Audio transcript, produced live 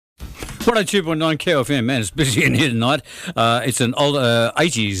102.9 KFM, man, it's busy in here tonight. It's an old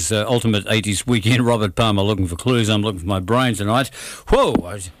 80s, ultimate 80s weekend. Robert Palmer looking for clues. I'm looking for my brain tonight. Whoa!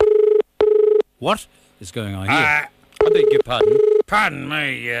 What is going on here? I beg your pardon. Pardon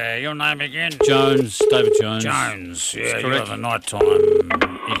me, your name again? Jones, David Jones. Jones, yeah, That's you're correct. the night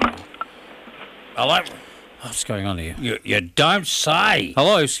time. Hello? What's going on here? You don't say.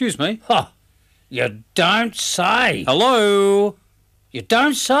 Hello, excuse me. Huh. You don't say. Hello. You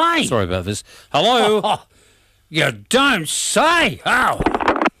don't say. Sorry about this. Hello. You don't say. Oh.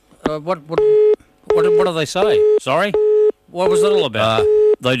 What do they say? Sorry? What was that all about?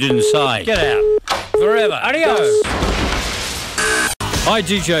 They didn't say. Get out. Forever. Adios. Hi,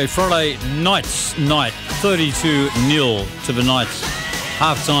 DJ. Friday night, 32-0 to the Knights.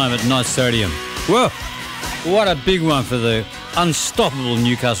 Half-time at Knights Stadium. Whoa. What a big one for the unstoppable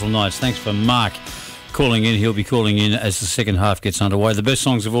Newcastle Knights. Thanks for Mark calling in. He'll be calling in as the second half gets underway. The best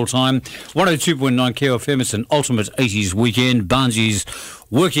songs of all time. 102.9 KFM. It's an ultimate 80s weekend. Barnsley's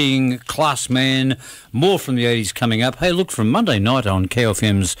Working Class Man. More from the 80s coming up. Hey, look, from Monday night on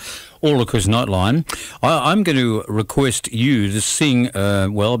KFM's All Across Nightline, I'm going to request you to sing,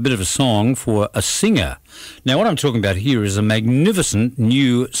 a bit of a song for a singer. Now, what I'm talking about here is a magnificent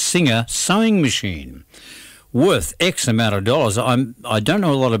new Singer sewing machine worth X amount of dollars. I don't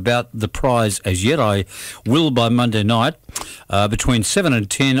know a lot about the prize as yet. I will by Monday night. Between 7 and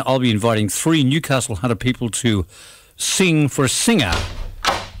 10, I'll be inviting 3 Newcastle Hunter people to sing for a singer.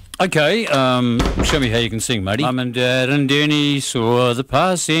 Okay, show me how you can sing, matey. Mum and Dad and Denny saw the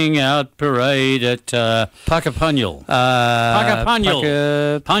passing out parade at Puckapunyal. Punyal.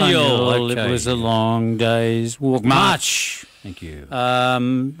 Okay. It was a long day's walk. March. Thank you.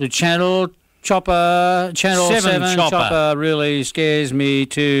 The Channel 7 chopper really scares me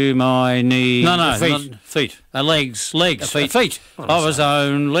to my knees. No, feet. Legs. Feet. I was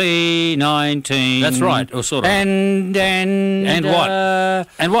only 19. That's right, or sort of. And what?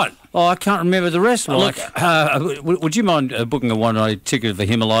 And what? Oh, I can't remember the rest. Look, would you mind booking a one-night ticket to the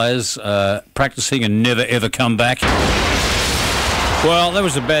Himalayas, practicing and never ever come back? Well, that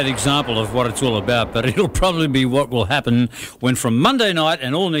was a bad example of what it's all about, but it'll probably be what will happen when from Monday night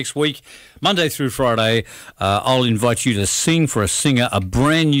and all next week, Monday through Friday, I'll invite you to sing for a singer, a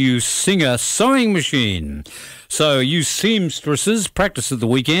brand new Singer sewing machine. So you seamstresses, practice at the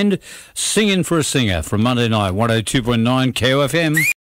weekend, singing for a singer from Monday night, 102.9 KOFM.